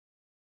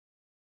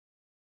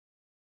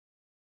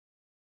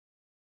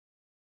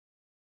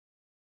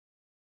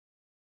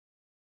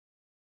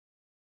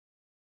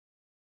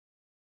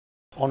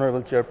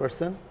Honorable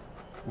Chairperson,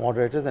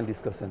 Moderators and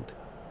Discussant,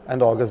 and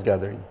the August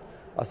gathering.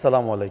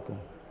 Assalamu alaikum.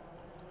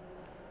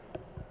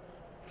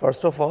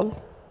 First of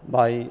all,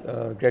 my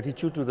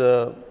gratitude to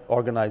the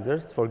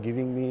organizers for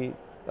giving me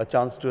a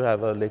chance to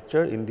have a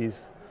lecture in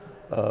this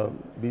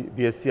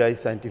BSCI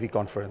scientific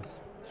conference.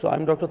 So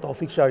I'm Dr.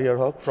 Tawfiq Shariar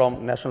Haque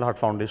from National Heart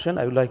Foundation.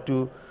 I would like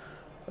to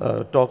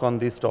talk on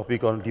this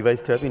topic on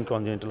device therapy in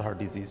congenital heart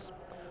disease.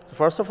 So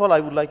first of all,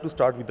 I would like to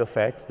start with the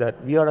facts that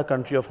we are a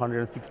country of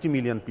 160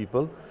 million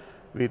people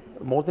with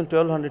more than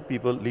 1,200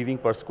 people living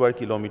per square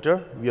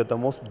kilometer. We are the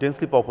most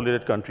densely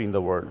populated country in the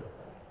world.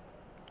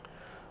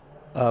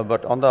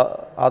 But on the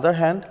other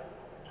hand,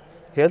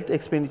 health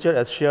expenditure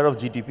as share of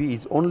GDP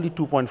is only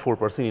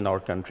 2.4% in our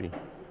country.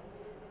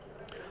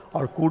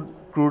 Our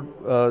crude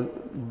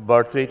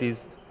birth rate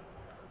is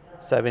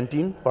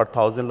 17 per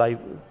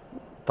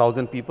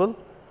 1,000 people.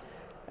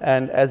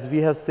 And as we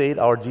have said,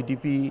 our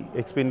GDP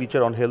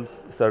expenditure on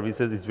health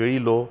services is very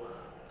low.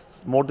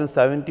 More than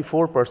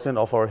 74%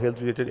 of our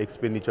health-related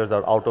expenditures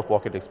are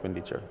out-of-pocket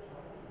expenditure.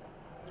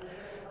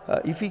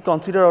 If we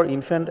consider our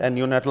infant and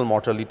neonatal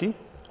mortality,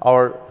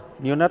 our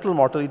neonatal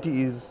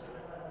mortality is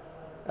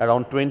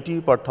around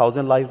 20 per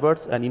 1,000 live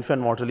births, and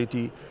infant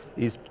mortality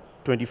is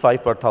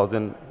 25 per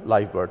 1,000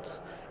 live births.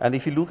 And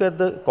if you look at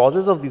the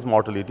causes of these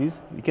mortalities,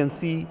 you can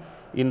see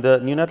in the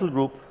neonatal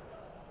group,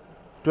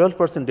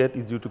 12% death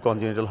is due to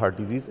congenital heart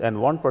disease, and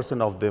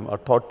 1% of them are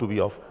thought to be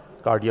of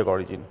cardiac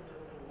origin.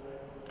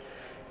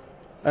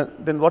 And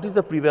then what is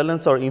the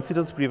prevalence or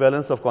incidence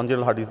prevalence of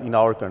congenital heart disease in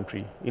our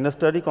country? In a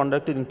study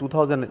conducted in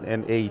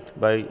 2008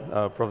 by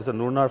Professor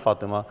Nurnar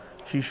Fatima,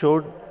 she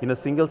showed in a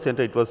single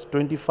center it was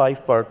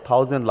 25 per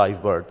 1,000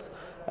 live births,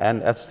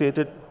 and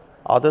associated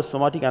other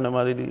somatic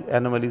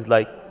anomalies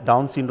like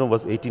Down syndrome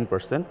was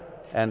 18%,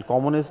 and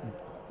commonest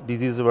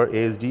diseases were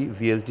ASD,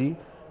 VSD,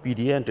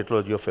 PDA, and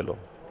tetralogy of Fallot.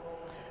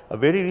 A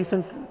very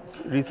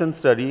recent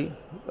study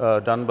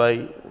done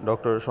by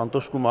Dr.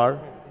 Santosh Kumar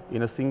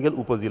in a single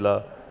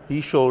upazila, he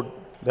showed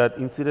that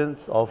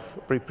incidence of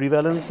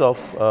prevalence of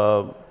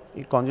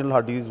congenital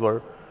heart disease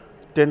were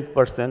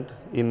 10%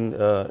 in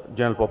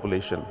general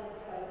population.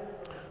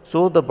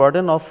 So the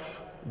burden of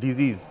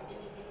disease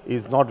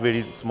is not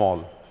very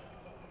small.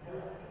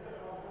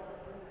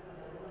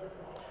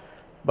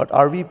 But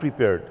are we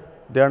prepared?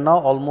 There are now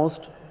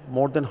almost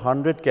more than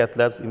 100 cath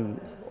labs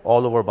in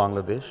all over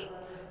Bangladesh,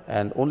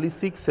 and only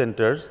 6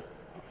 centers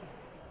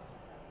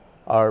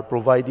are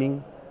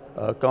providing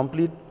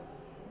complete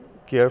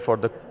care for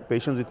the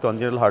patients with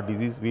congenital heart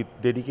disease with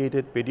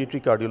dedicated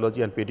pediatric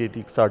cardiology and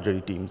pediatric surgery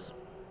teams.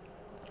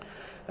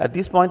 At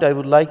this point, I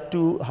would like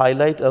to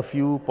highlight a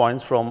few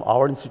points from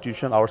our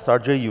institution, our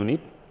surgery unit.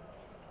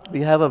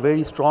 We have a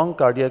very strong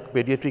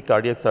pediatric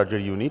cardiac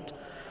surgery unit,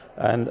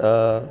 and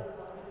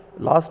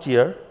last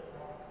year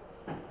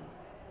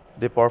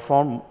they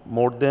performed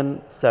more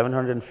than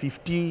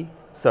 750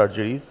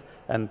 surgeries,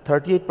 and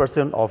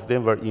 38% of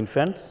them were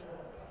infants,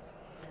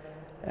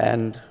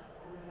 and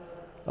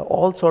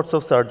all sorts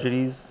of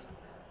surgeries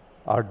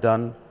are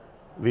done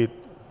with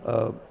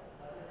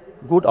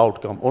good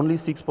outcome, only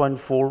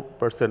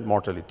 6.4%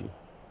 mortality.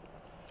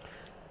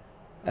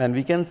 And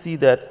we can see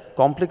that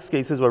complex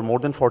cases were more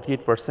than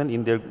 48%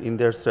 in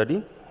their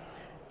study,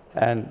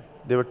 and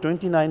there were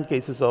 29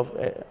 cases of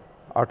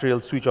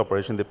arterial switch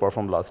operation they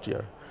performed last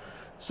year.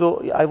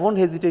 So I won't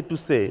hesitate to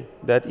say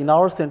that in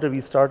our center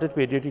we started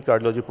pediatric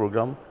cardiology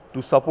program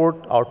to support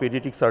our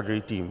pediatric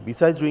surgery team.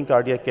 Besides doing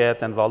cardiac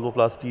cath and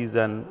valvoplasties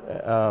and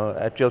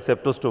atrial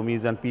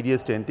septostomies and PDA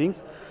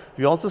stentings,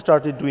 we also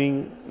started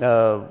doing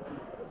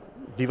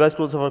device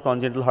closure for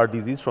congenital heart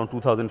disease from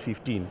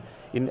 2015.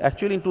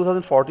 Actually in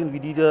 2014 we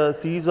did a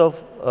series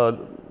of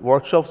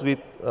workshops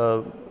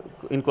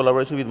in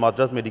collaboration with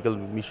Madras Medical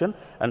Mission,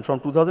 and from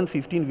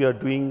 2015 we are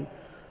doing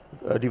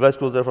device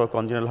closure for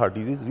congenital heart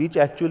disease, which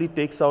actually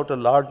takes out a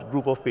large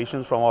group of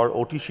patients from our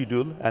OT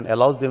schedule and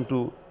allows them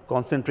to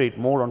concentrate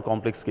more on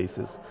complex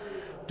cases.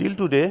 Till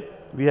today,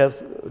 we have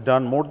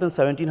done more than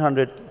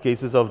 1,700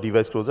 cases of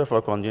device closure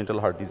for congenital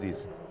heart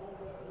disease.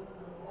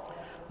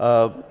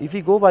 If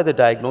we go by the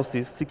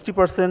diagnosis,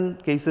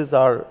 60% cases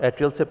are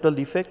atrial septal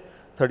defect,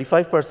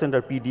 35%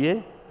 are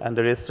PDA, and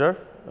the rest are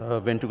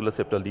ventricular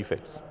septal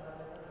defects.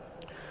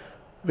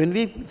 When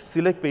we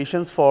select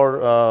patients for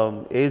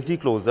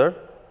ASD closure,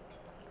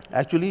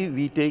 actually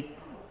we take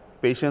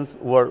patients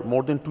who are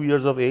more than 2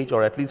 years of age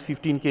or at least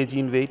 15 kg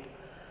in weight.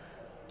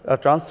 A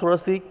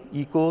transthoracic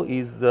echo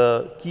is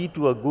the key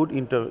to a good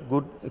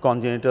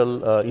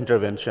congenital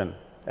intervention.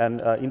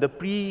 And in the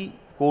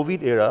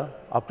pre-COVID era,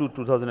 up to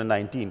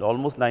 2019,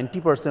 almost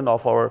 90%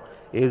 of our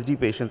ASD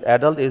patients,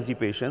 adult ASD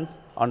patients,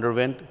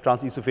 underwent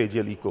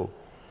transesophageal echo.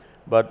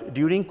 But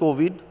during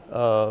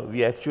COVID,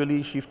 we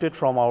actually shifted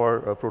from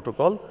our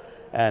protocol,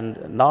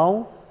 and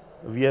now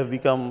we have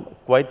become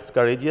quite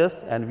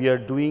courageous, and we are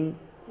doing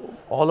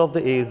all of the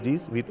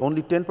ASDs with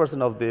only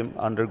 10% of them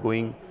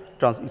undergoing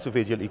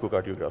transesophageal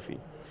echocardiography.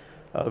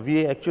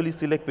 We actually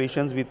select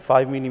patients with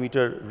 5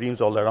 mm rims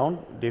all around.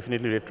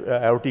 Definitely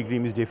aortic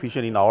rim is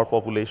deficient in our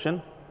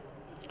population.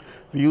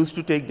 We used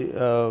to take,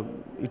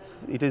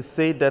 it is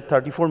said that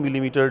 34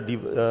 millimeter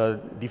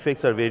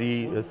defects are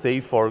very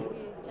safe for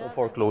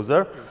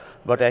closure,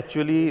 but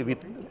actually with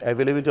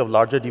availability of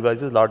larger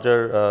devices,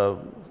 larger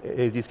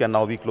ASDs can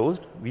now be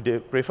closed. We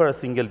prefer a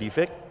single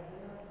defect.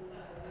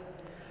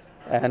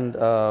 And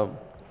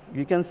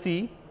you can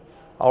see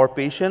our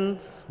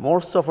patients,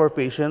 most of our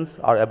patients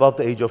are above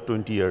the age of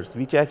 20 years,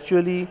 which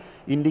actually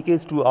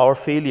indicates to our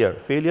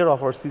failure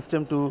of our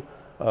system to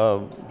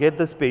get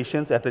these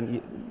patients at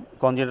a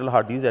congenital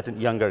heart disease at a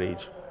younger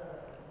age.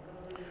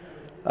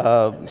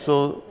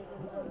 So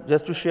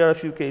just to share a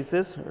few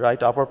cases,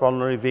 right upper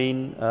pulmonary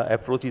vein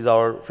approach is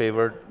our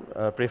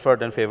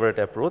preferred and favorite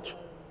approach.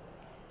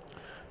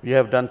 We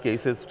have done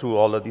cases through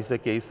all of these. This is a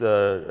case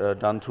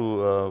done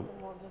through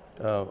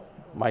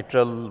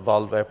mitral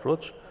valve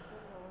approach.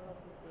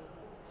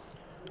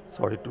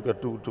 Sorry, it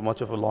took too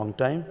much of a long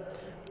time.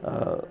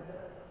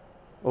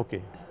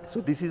 Okay,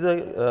 so this is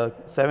a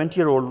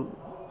 70-year-old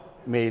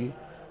male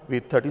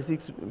with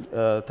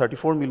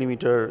 34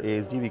 millimeter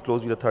ASD. We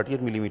closed with a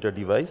 38 millimeter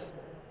device.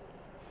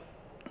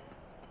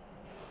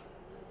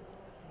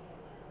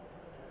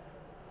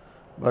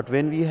 But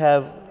when we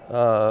have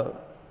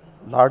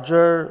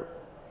larger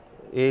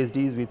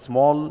ASDs with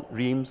small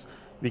reams,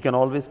 we can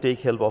always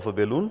take help of a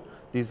balloon.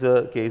 This is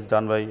a case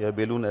done by a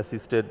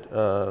balloon-assisted,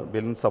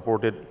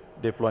 balloon-supported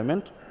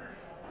deployment.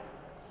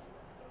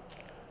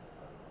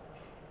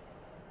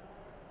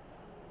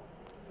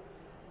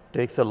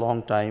 Takes a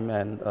long time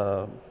and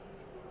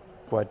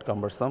quite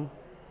cumbersome.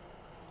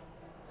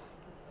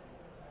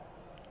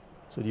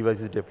 So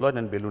device is deployed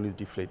and balloon is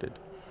deflated.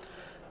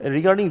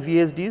 Regarding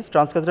VSDs,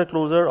 transcatheter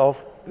closure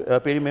of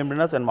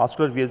perimembranous and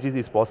muscular VSDs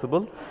is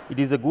possible. It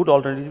is a good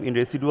alternative in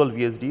residual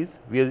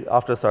VSDs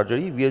after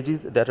surgery,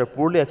 VSDs that are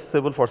poorly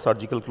accessible for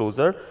surgical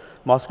closure.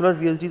 Muscular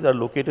VSDs are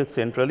located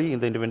centrally in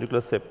the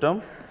interventricular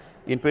septum.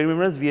 In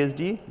perimembranous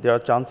VSD, there are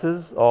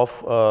chances of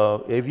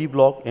AV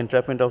block,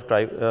 entrapment of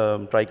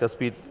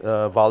tricuspid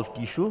valve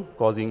tissue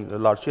causing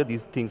large shear.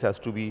 These things has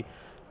to be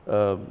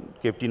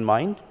kept in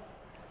mind.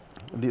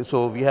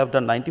 So we have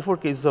done 94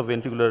 cases of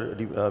ventricular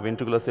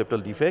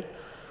septal defect.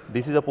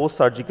 This is a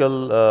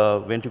post-surgical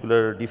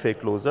ventricular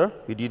defect closure.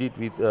 We did it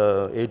with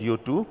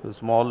ADO2, a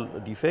small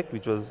defect,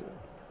 which was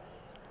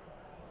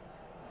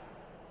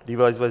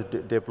device was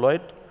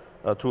deployed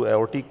through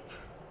aortic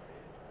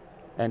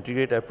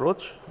anterograde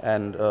approach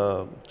and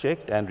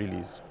checked and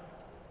released.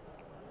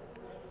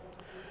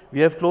 We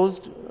have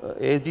closed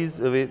ASDs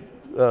with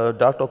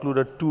duct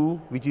occluder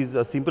 2, which is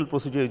a simple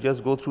procedure. You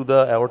just go through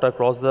the aorta,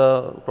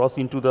 cross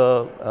into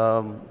the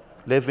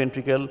left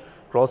ventricle,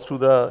 cross through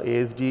the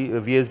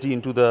VSD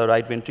into the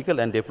right ventricle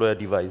and deploy a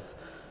device.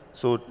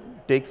 So it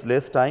takes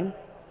less time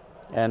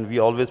and we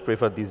always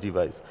prefer this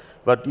device.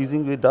 But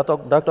using with duct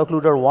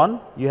occluder 1,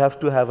 you have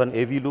to have an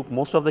AV loop.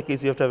 Most of the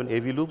cases you have to have an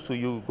AV loop. So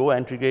you go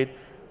anterograde,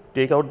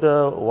 take out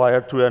the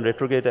wire through a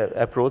retrograde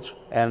approach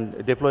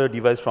and deploy a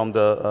device from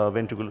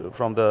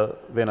the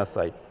venous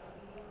side.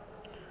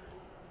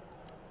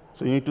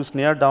 So you need to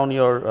snare down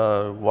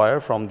your wire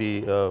from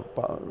the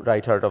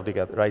right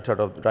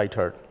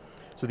heart.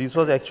 So this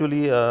was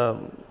actually a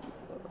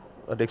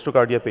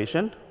dextrocardia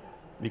patient.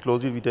 We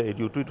closed it with a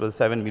ADO2. It was a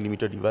 7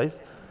 millimeter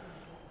device.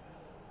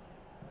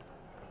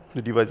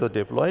 The device was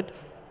deployed.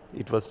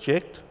 It was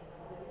checked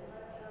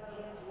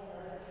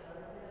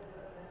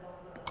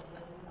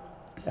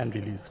and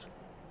released.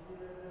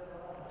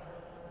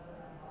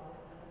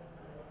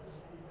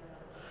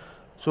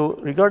 So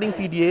regarding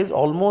PDAs,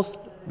 almost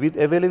with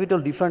availability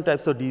of different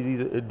types of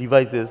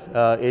devices,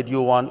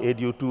 ADO1,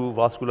 ADO2,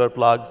 vascular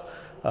plugs,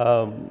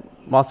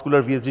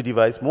 muscular VSD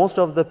device, most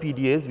of the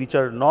PDAs which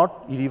are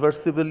not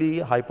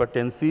irreversibly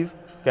hypertensive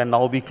can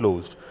now be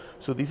closed.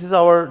 So this is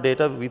our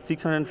data with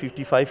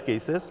 655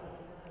 cases.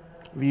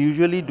 We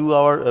usually do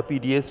our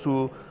PDAs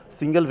through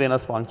single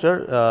venous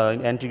puncture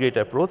in anterograde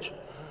approach.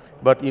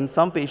 But in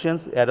some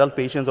patients, adult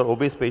patients or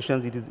obese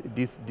patients,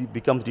 this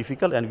becomes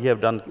difficult, and we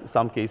have done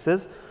some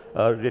cases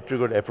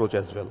retrograde approach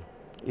as well.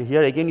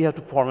 Here again, you have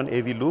to form an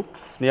AV loop,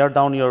 snare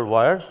down your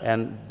wire,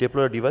 and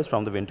deploy a device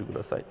from the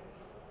ventricular side.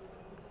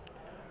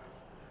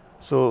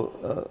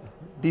 So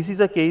this is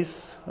a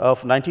case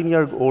of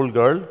 19-year-old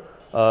girl,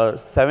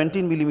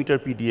 17 millimeter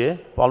PDA.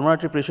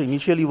 Pulmonary pressure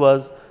initially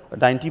was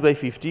 90 by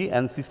 50,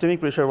 and systemic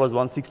pressure was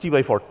 160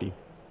 by 40.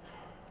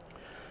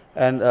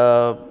 And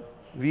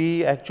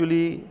we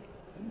actually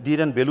did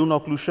a balloon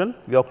occlusion.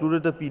 We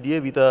occluded the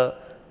PDA with a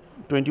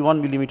 21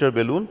 millimeter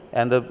balloon,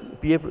 and the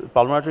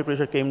pulmonary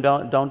pressure came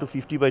down to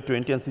 50 by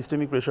 20, and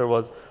systemic pressure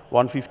was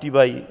 150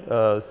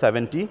 by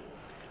 70.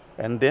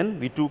 And then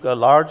we took a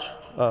large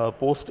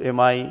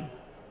post-MI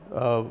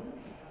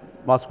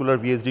muscular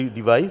VSD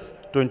device,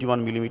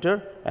 21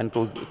 millimeter, and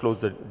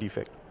closed the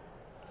defect.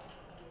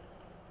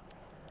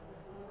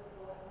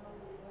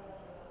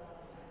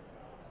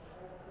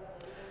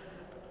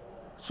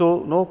 So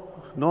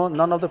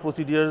none of the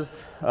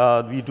procedures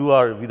we do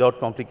are without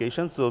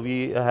complications. So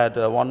we had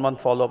a 1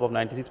 month follow-up of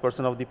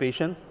 96% of the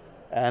patients.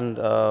 and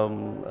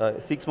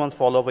 6 months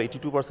follow-up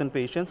 82%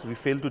 patients. We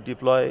failed to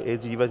deploy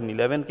ASD device in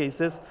 11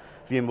 cases.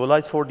 We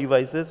embolized 4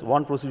 devices,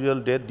 1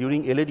 procedural death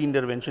during LED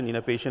intervention in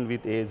a patient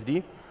with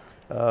ASD.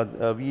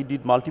 We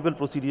did multiple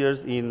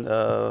procedures in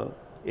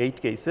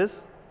 8 cases.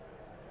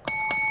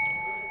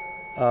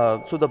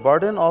 So the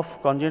burden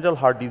of congenital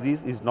heart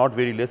disease is not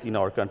very less in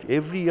our country.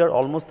 Every year,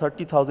 almost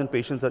 30,000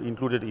 patients are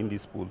included in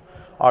this pool.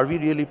 Are we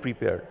really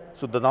prepared?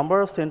 So the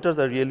number of centers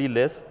are really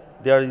less.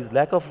 There is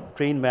lack of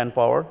trained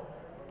manpower.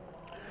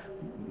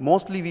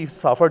 Mostly we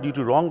suffer due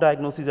to wrong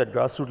diagnosis at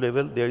grassroots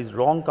level. There is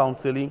wrong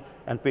counseling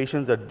and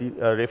patients are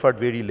referred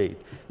very late.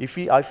 If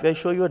I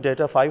show you a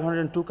data,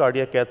 502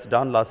 cardiac caths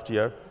done last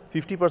year,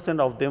 50%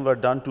 of them were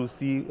done to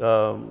see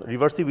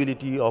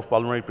reversibility of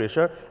pulmonary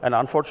pressure, and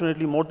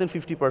unfortunately more than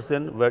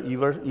 50% were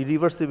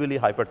irreversibly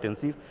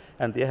hypertensive,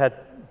 and they had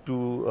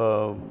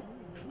to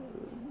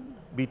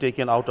be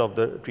taken out of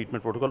the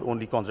treatment protocol,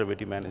 only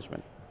conservative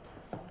management.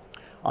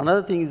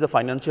 Another thing is the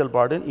financial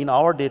burden. In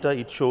our data,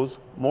 it shows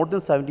more than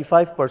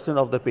 75%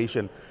 of the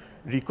patient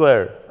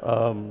require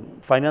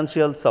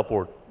financial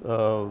support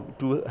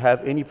to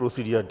have any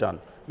procedure done,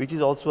 which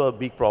is also a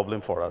big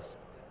problem for us.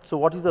 So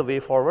what is the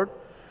way forward?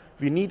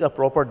 We need a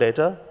proper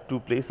data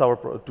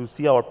to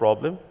see our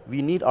problem.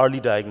 We need early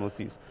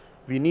diagnosis.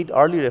 We need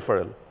early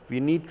referral. We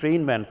need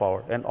trained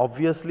manpower. And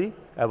obviously,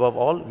 above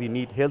all, we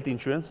need health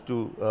insurance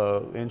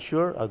to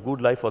ensure a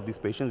good life for these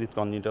patients with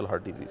congenital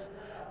heart disease.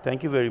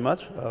 Thank you very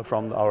much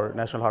from our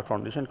National Heart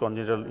Foundation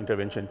Congenital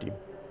Intervention team.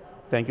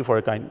 Thank you for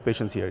your kind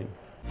patience hearing.